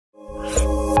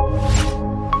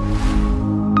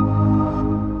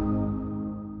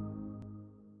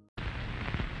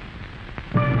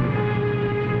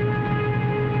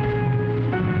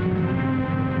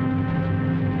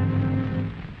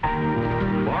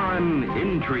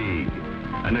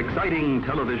An exciting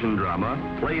television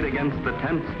drama played against the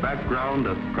tense background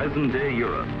of present-day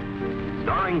Europe.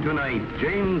 Starring tonight,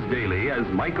 James Daly as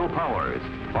Michael Powers,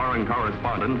 foreign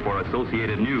correspondent for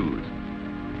Associated News.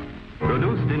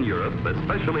 Produced in Europe,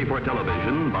 especially for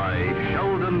television, by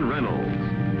Sheldon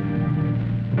Reynolds.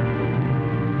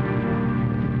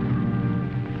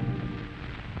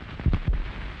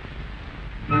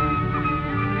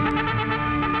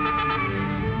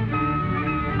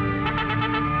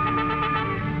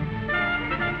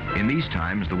 In these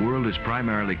times, the world is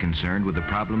primarily concerned with the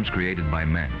problems created by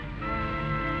men.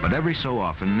 But every so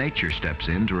often, nature steps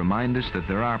in to remind us that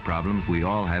there are problems we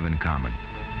all have in common.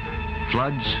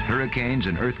 Floods, hurricanes,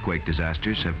 and earthquake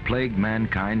disasters have plagued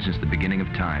mankind since the beginning of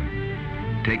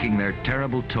time, taking their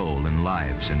terrible toll in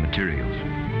lives and materials.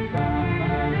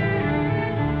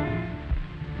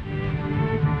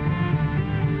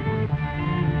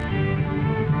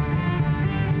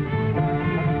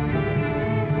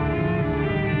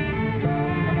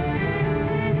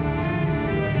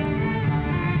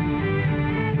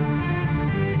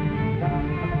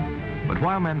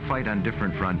 While men fight on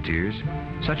different frontiers,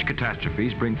 such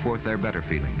catastrophes bring forth their better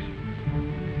feelings.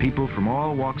 People from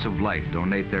all walks of life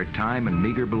donate their time and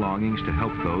meager belongings to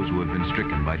help those who have been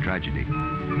stricken by tragedy.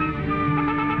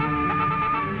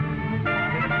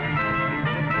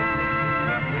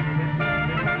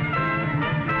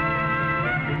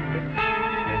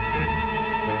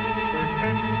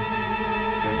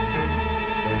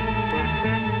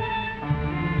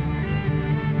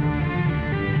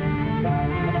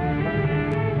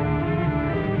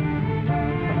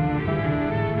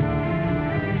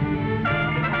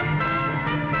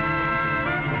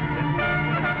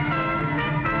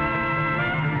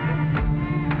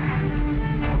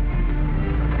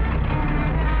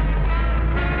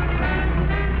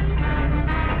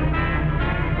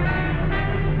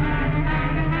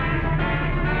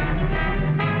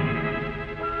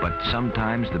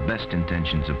 Sometimes the best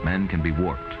intentions of men can be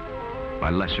warped by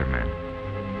lesser men,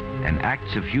 and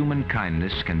acts of human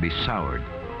kindness can be soured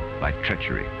by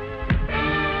treachery.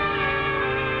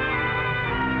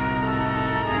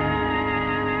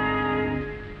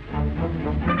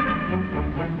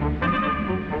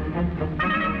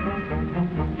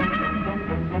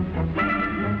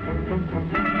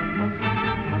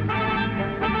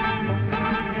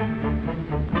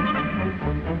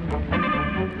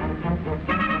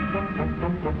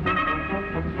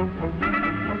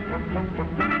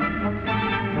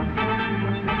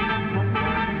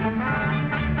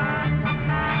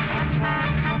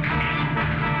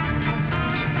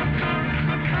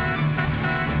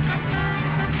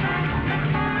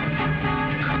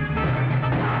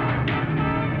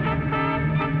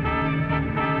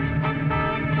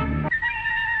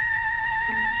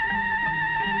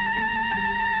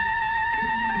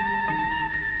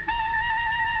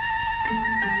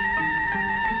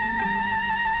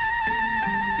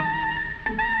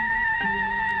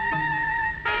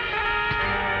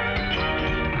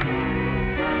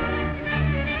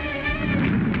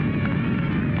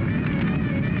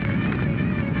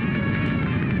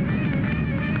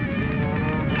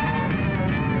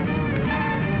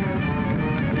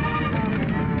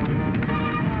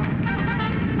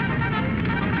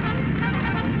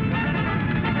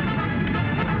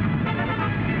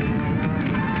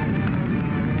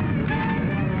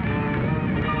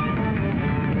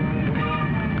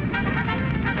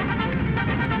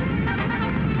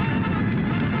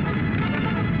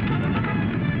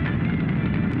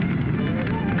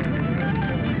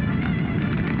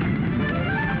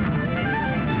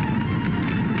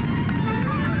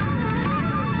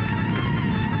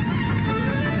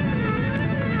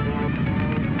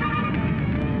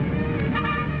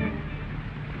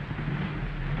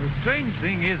 The strange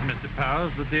thing is, Mr.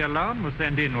 Powers, that the alarm was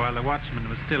sent in while the watchman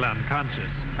was still unconscious,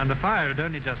 and the fire had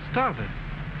only just started.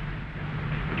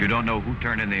 But you don't know who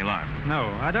turned in the alarm? No,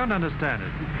 I don't understand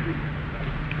it.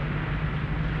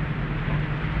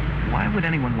 Why would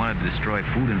anyone want to destroy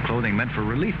food and clothing meant for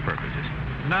relief purposes?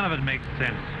 None of it makes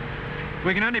sense.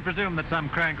 We can only presume that some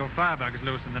crank or firebug is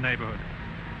loose in the neighborhood.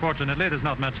 Fortunately, there's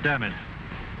not much damage.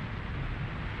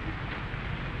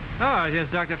 Oh, here's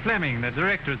Dr. Fleming, the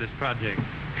director of this project.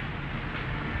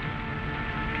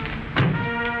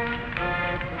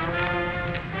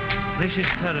 This is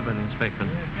terrible, Inspector.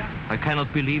 I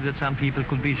cannot believe that some people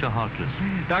could be so heartless.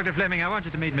 Dr. Fleming, I want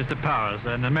you to meet Mr. Powers,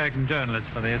 an American journalist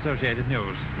for the Associated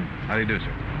News. How do you do,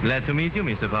 sir? Glad to meet you,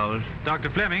 Mr. Powers. Dr.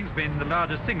 Fleming's been the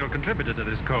largest single contributor to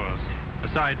this cause.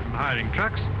 Aside from hiring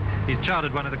trucks, he's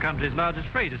chartered one of the country's largest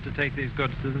freighters to take these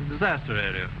goods to the disaster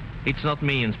area. It's not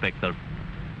me, Inspector.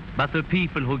 But the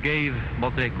people who gave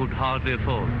what they could hardly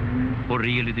afford, who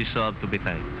really deserve to be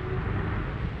thanked.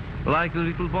 Like the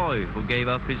little boy who gave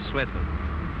up his sweater,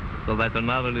 so that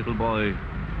another little boy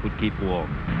could keep warm.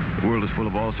 The world is full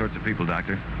of all sorts of people,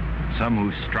 Doctor. Some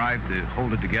who strive to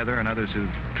hold it together and others who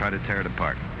try to tear it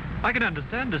apart. I can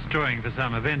understand destroying for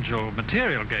some eventual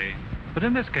material gain, but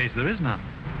in this case there is none.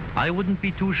 I wouldn't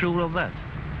be too sure of that.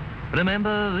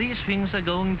 Remember, these things are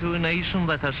going to a nation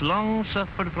that has long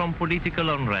suffered from political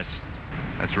unrest.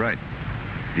 That's right.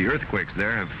 The earthquakes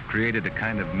there have created a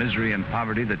kind of misery and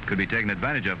poverty that could be taken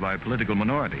advantage of by a political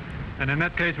minority. And in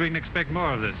that case we can expect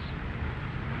more of this.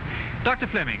 Dr.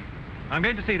 Fleming, I'm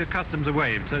going to see that customs are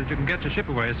waived so that you can get your ship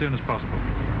away as soon as possible.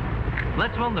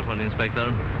 That's wonderful,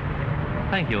 Inspector.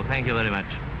 Thank you very much.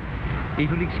 If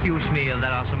you'll excuse me, there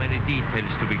are so many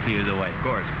details to be cleared away. Of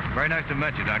course. Very nice to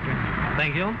meet you, Doctor.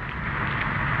 Thank you.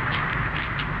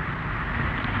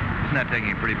 Isn't that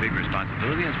taking a pretty big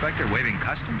responsibility, Inspector, waiving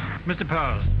customs? Mr.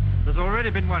 Powers, there's already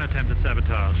been one attempt at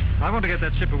sabotage. I want to get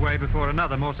that ship away before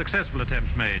another, more successful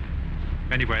attempt's made.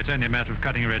 Anyway, it's only a matter of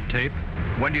cutting red tape.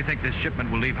 When do you think this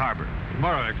shipment will leave harbor?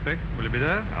 Tomorrow, I expect. Will you be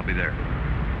there? I'll be there.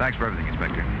 Thanks for everything,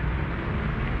 Inspector.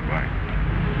 Bye.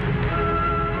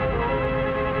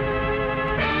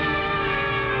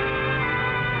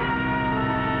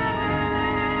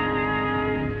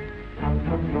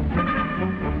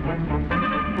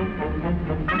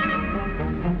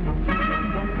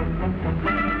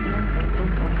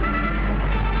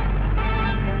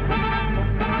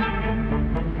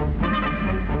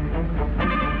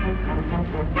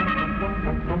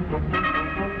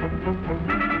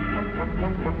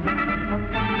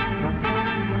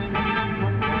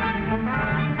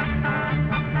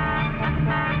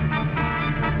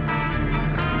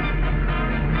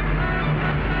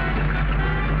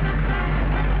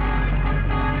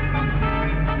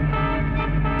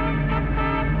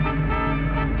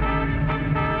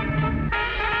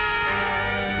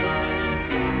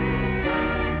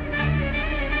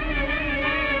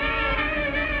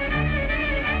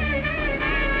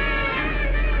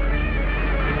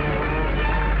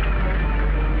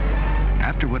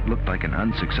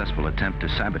 Unsuccessful attempt to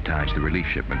sabotage the relief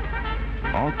shipment,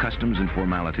 all customs and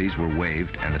formalities were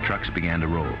waived and the trucks began to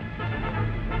roll.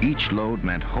 Each load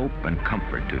meant hope and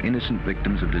comfort to innocent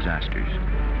victims of disasters.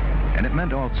 And it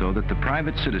meant also that the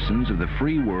private citizens of the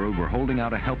free world were holding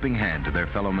out a helping hand to their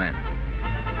fellow men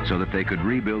so that they could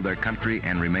rebuild their country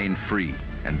and remain free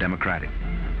and democratic.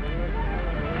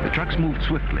 The trucks moved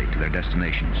swiftly to their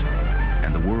destinations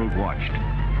and the world watched.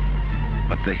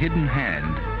 But the hidden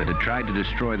hand that had tried to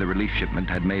destroy the relief shipment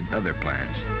had made other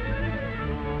plans.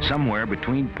 Somewhere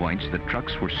between points, the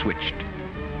trucks were switched,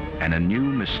 and a new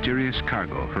mysterious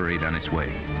cargo hurried on its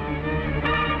way.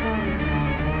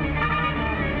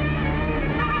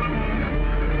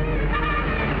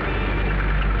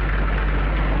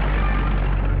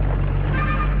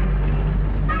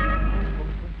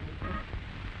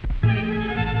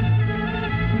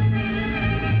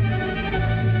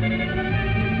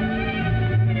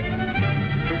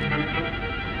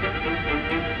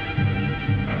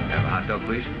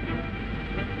 Please.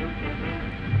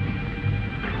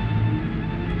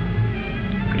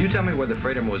 Could you tell me where the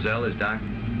freighter Moselle is, Doc?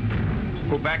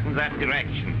 Go back in that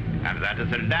direction, and that is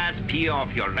the last pier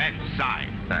off your left side.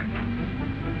 Thanks.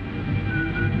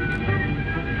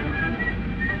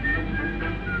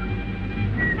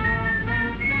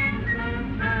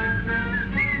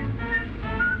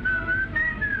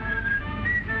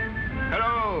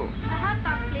 Hello. A hot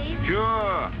dog, please.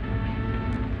 Sure.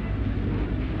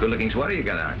 Good-looking sweater you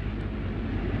got on.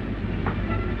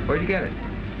 Where'd you get it?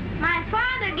 My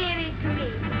father gave it to me.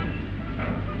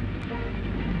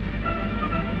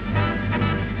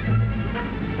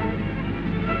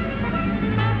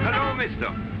 Hello, mister.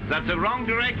 That's the wrong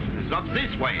direction. It's not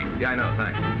this way. Yeah, I know,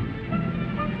 thanks.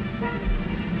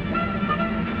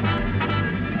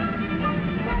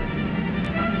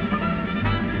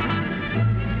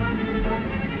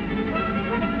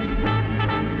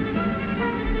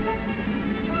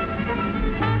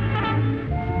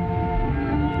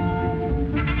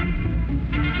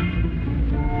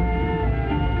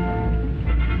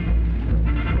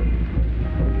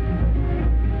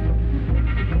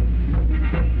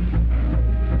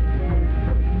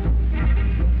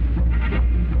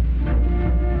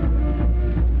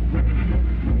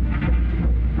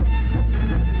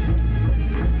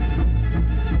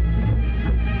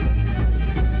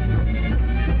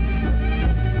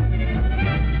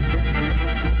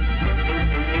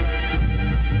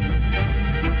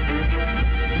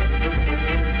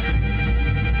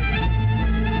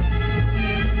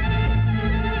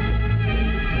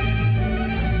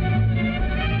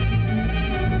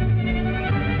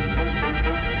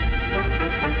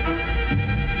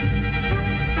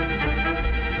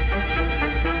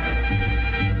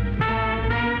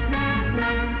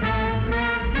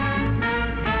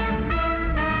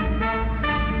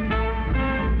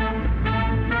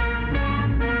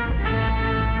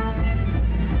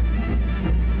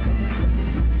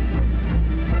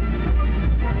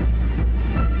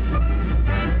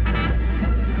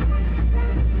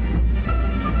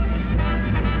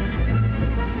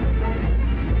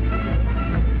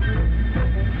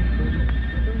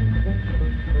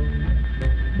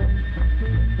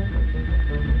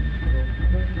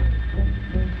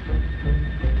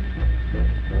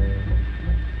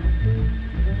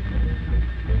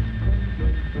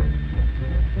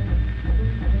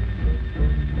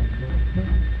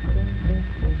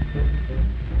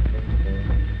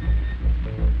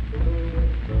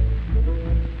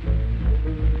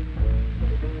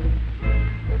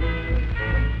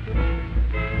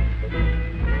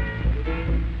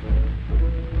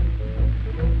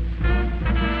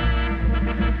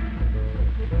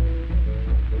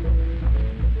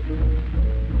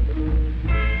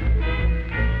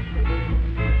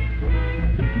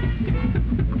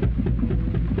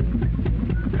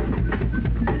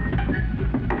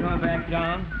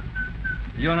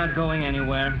 You're not going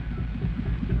anywhere.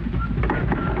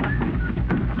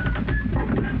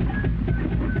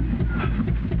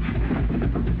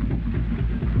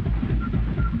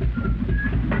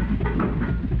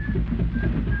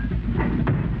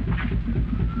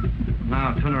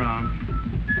 Now, turn around.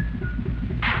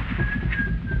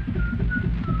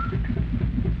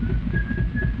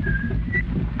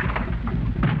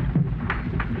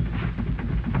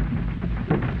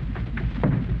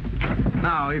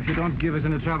 Now, if you don't give us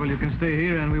any trouble, you can stay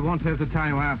here and we won't have to tie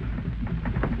you up.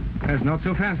 That's not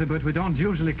so fancy, but we don't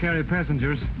usually carry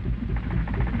passengers.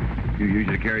 You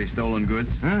usually carry stolen goods?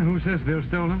 Huh? Who says they're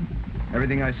stolen?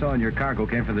 Everything I saw in your cargo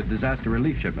came from the disaster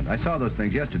relief shipment. I saw those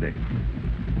things yesterday.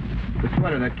 The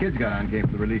sweater that kid's got on came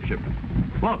from the relief shipment.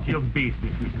 What's your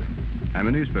business, mister? I'm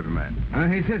a newspaper man.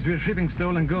 He says we're shipping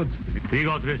stolen goods. We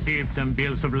got receipts and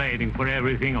bills of lading for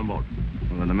everything on board.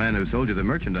 Well, then the man who sold you the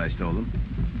merchandise stole them.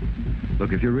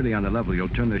 Look, if you're really on the level, you'll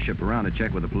turn this ship around and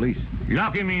check with the police.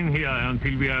 Lock him in here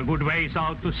until we are a good ways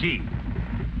out to sea.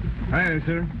 Aye,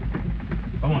 sir.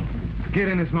 Come on. Get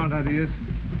any smart ideas.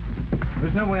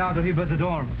 There's no way out of here but the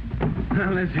door.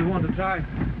 Unless you want to try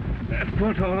that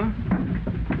porthole.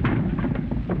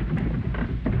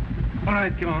 All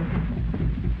right, come on.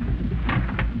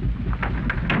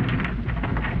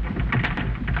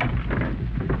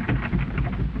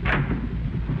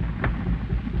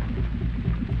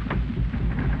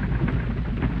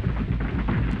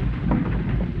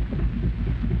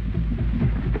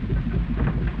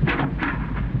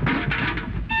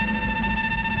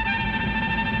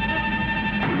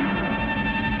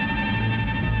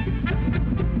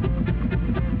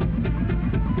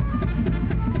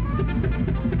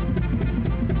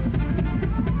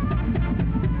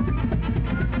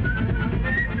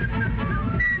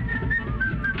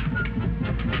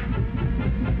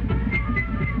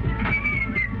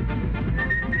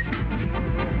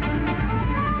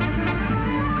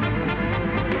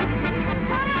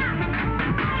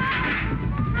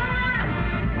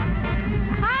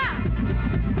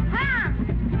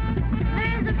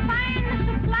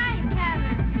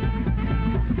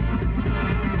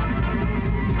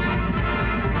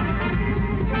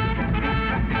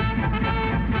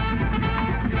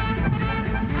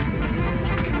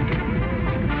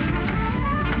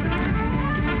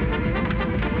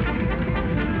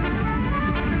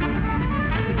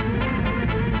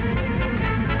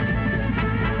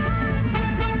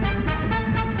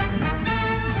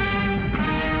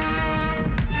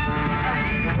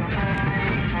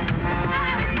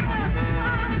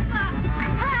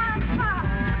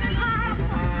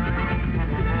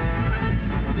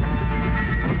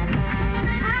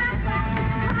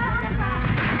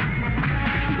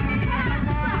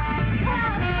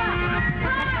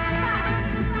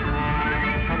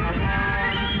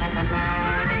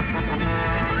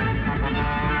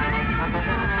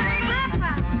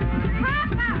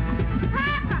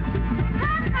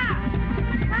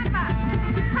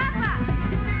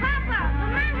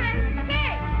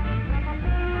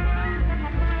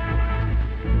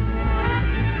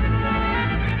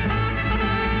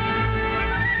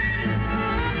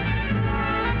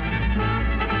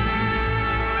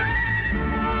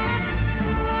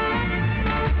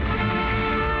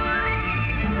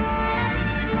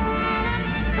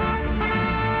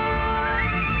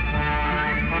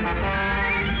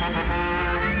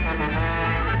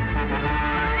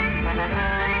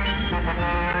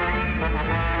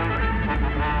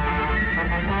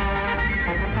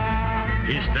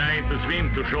 He's trying to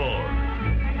swim to shore.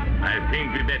 I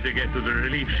think we better get to the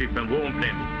relief ship and warn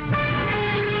them.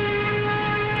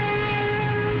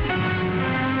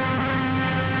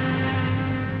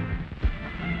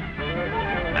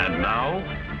 And now,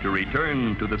 to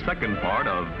return to the second part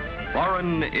of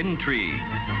Foreign Intrigue.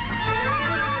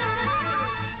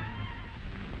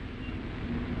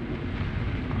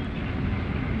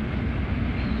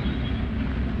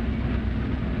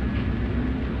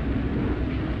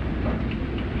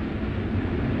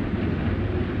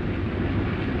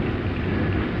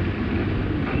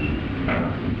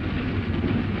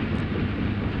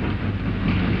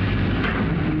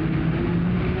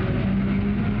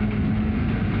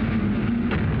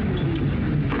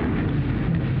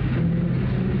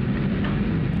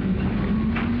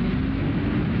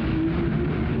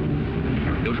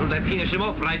 Finish him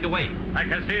off right away. I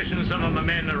can station some of my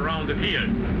men around the pier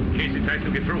in case he tries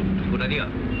to get through. Good idea.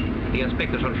 The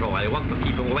inspector's on shore. I want to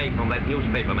keep him away from that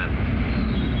newspaper man.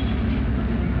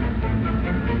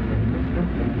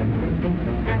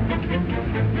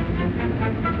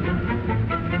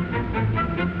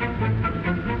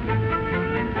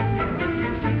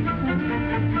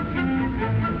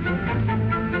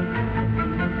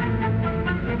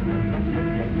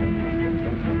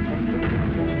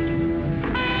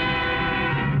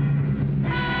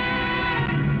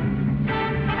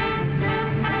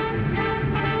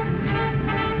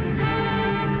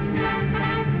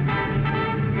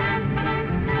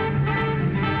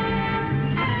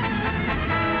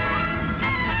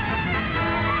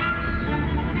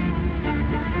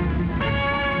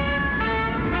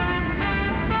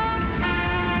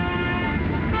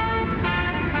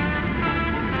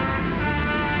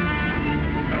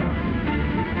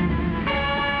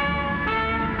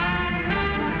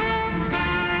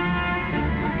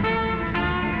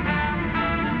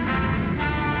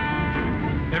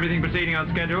 Everything proceeding on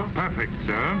schedule? Perfect,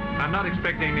 sir. I'm not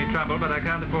expecting any trouble, but I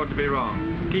can't afford to be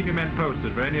wrong. Keep your men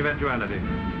posted for any eventuality.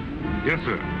 Yes,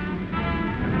 sir.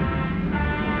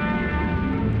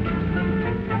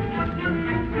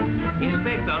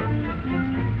 Inspector.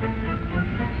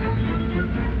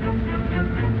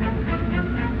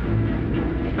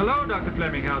 Hello, Dr.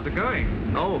 Fleming. How's it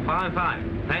going? Oh, fine,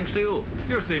 fine. Thanks to you.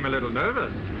 You seem a little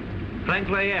nervous.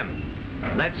 Frankly, I am.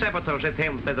 That sabotage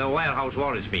attempt at the warehouse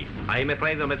worries me. I'm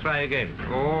afraid I may try again.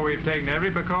 Oh, we've taken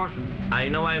every precaution. I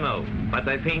know. But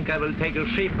I think I will take a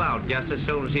ship out just as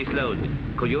soon as it's loaded.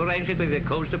 Could you arrange it with the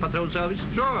Coastal Patrol Service?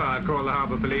 Sure, I'll call the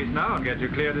harbor police now and get you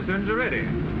cleared as soon as you're ready.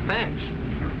 Thanks.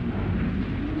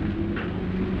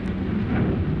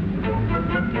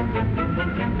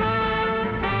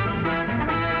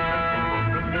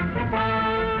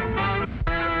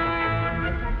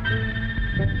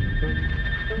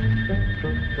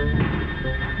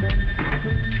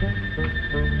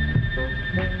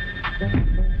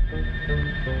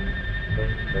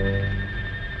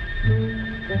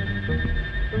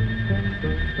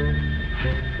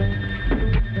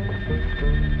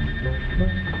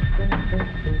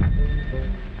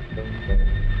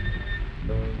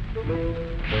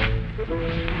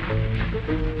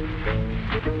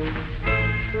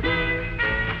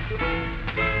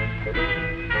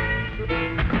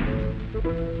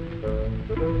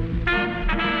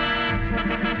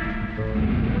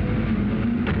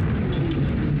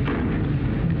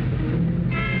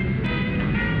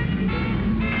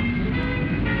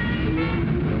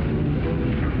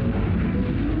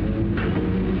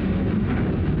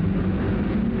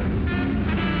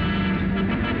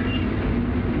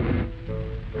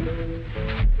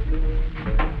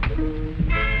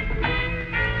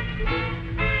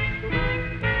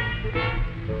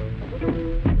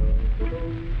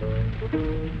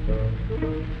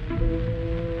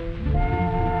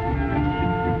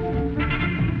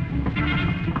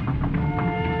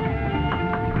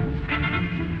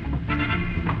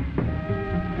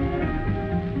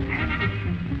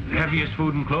 Heaviest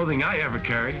food and clothing I ever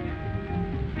carried.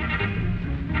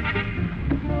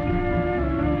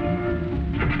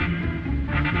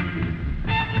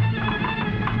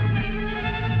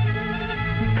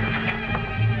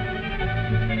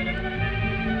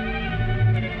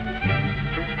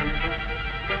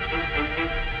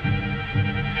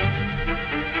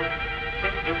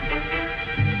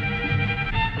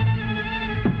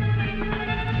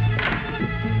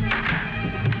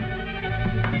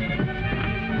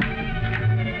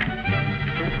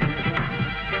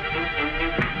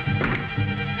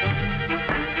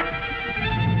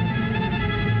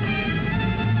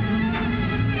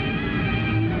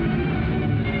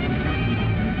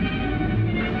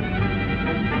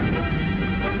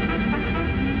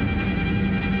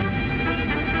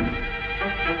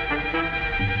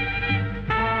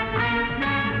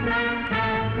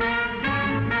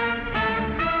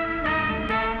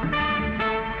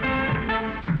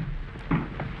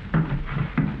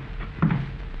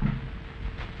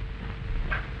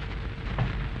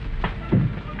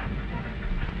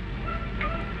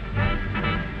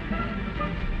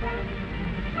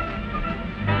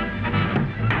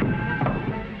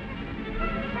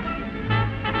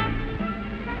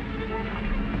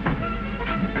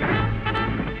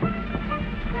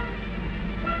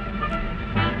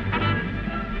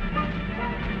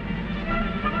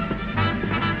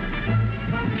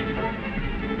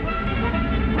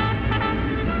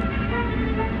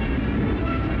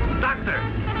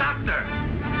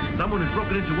 Someone has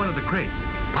broken into one of the crates.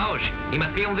 Ouch! He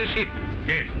must be on this ship.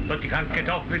 Yes, but he can't get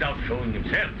off without showing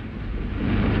himself.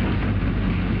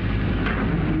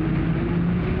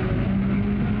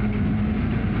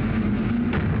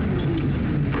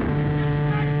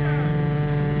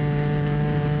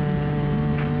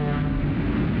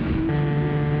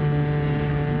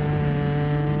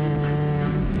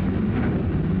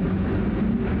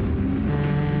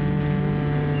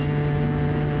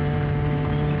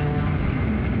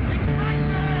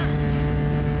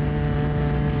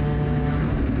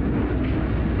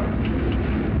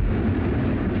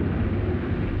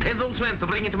 To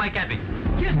bring it to my cabin.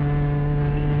 Yes.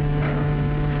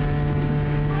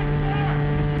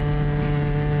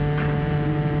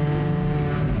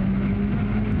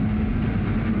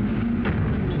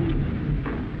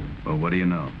 Well, what do you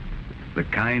know? The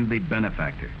kindly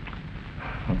benefactor.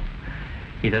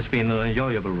 It has been an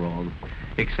enjoyable role,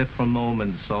 except for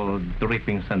moments of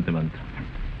dripping sentiment.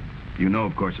 You know,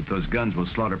 of course, that those guns will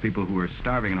slaughter people who are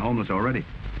starving and homeless already.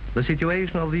 The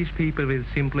situation of these people will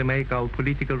simply make our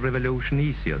political revolution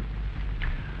easier.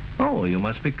 Oh, you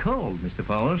must be cold, Mr.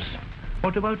 Powers.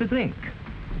 What about a drink?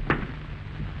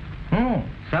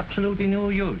 It's absolutely no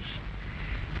use.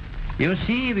 You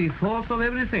see, we thought of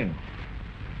everything.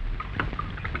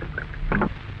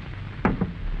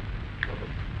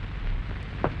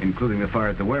 Including the fire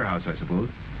at the warehouse, I suppose.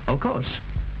 Of course.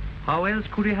 How else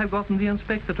could he have gotten the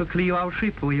inspector to clear our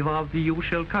ship without the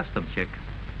usual customs check?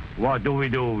 What do we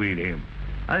do with him?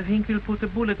 I think we'll put a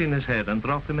bullet in his head and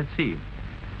drop him at sea.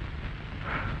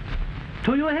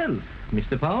 To your health,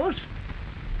 Mr. Powers.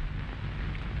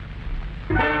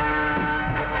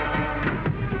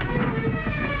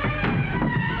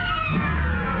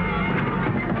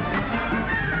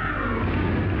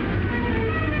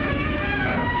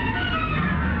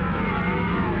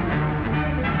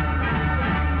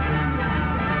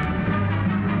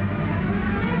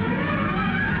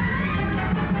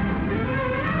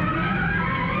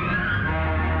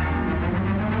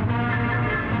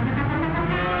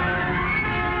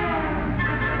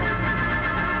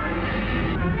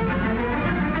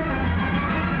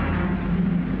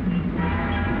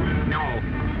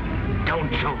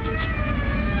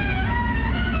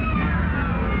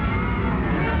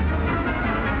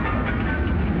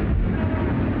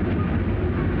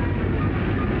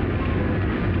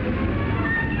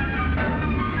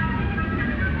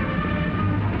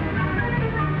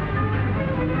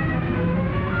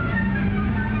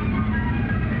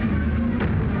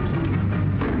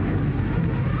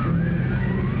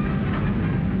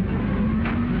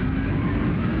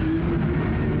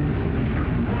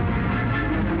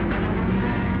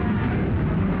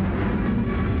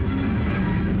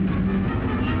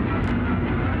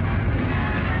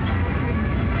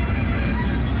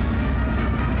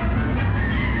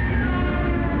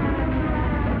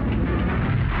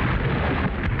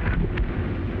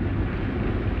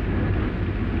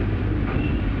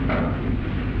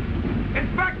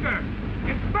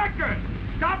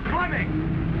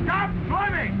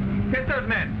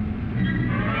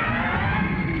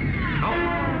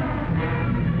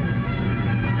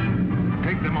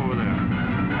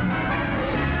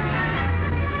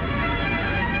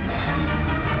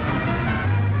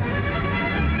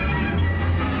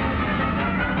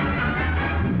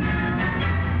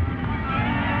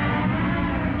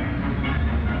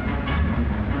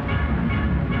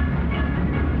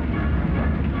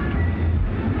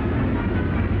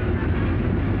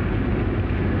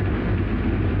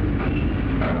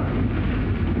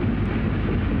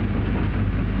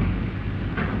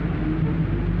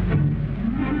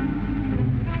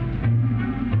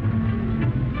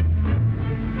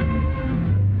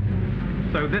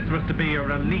 So this was to be a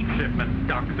relief shipment,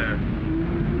 Doctor.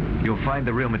 You'll find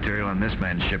the real material on this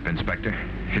man's ship, Inspector.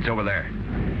 It's over there.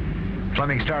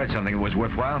 Fleming started something that was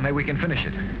worthwhile. Maybe we can finish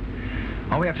it.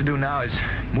 All we have to do now is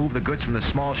move the goods from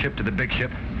the small ship to the big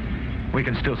ship. We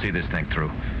can still see this thing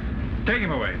through. Take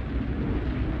him away.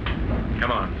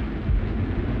 Come on.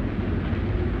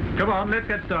 Come on, let's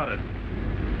get started.